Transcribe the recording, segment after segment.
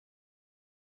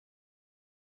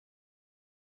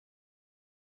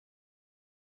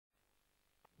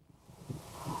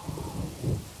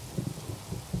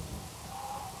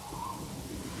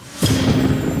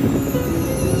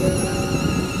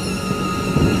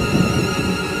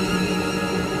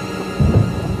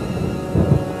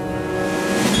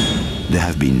There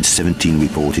have been 17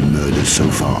 reported murders so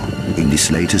far in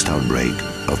this latest outbreak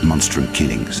of monstrum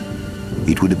killings.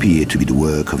 It would appear to be the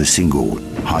work of a single,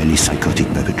 highly psychotic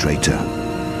perpetrator.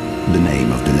 The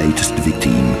name of the latest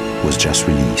victim was just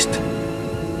released.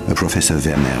 A Professor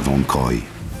Werner von Kroy.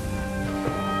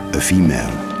 A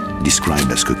female,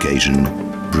 described as Caucasian,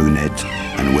 brunette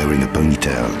and wearing a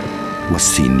ponytail, was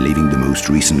seen leaving the most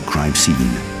recent crime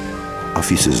scene.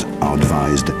 Officers are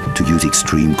advised to use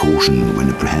extreme caution when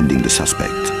apprehending the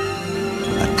suspect.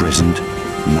 At present,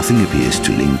 nothing appears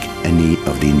to link any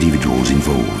of the individuals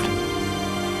involved.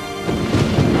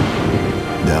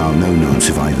 There are no known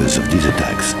survivors of these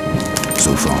attacks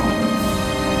so far.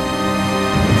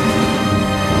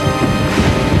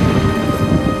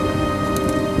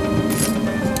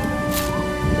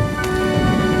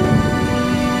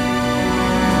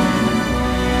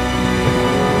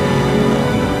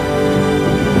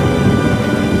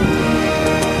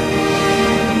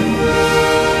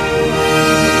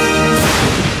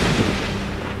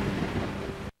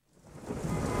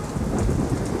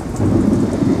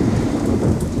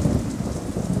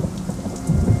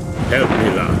 Help me,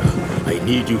 Lara. I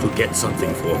need you to get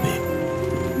something for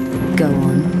me. Go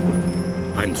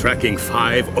on. I'm tracking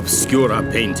 5 obscura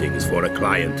paintings for a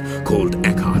client called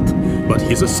Eckhart, but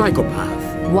he's a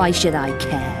psychopath. Why should I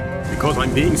care? Because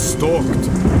I'm being stalked.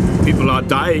 People are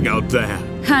dying out there.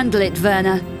 Handle it,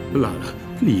 Werner. Lara,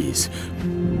 please.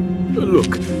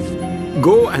 Look,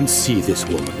 go and see this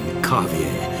woman,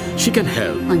 Carvier. She can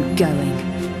help. I'm going.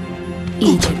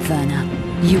 Eat it, Werner.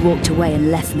 You walked away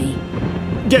and left me.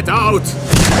 Get out!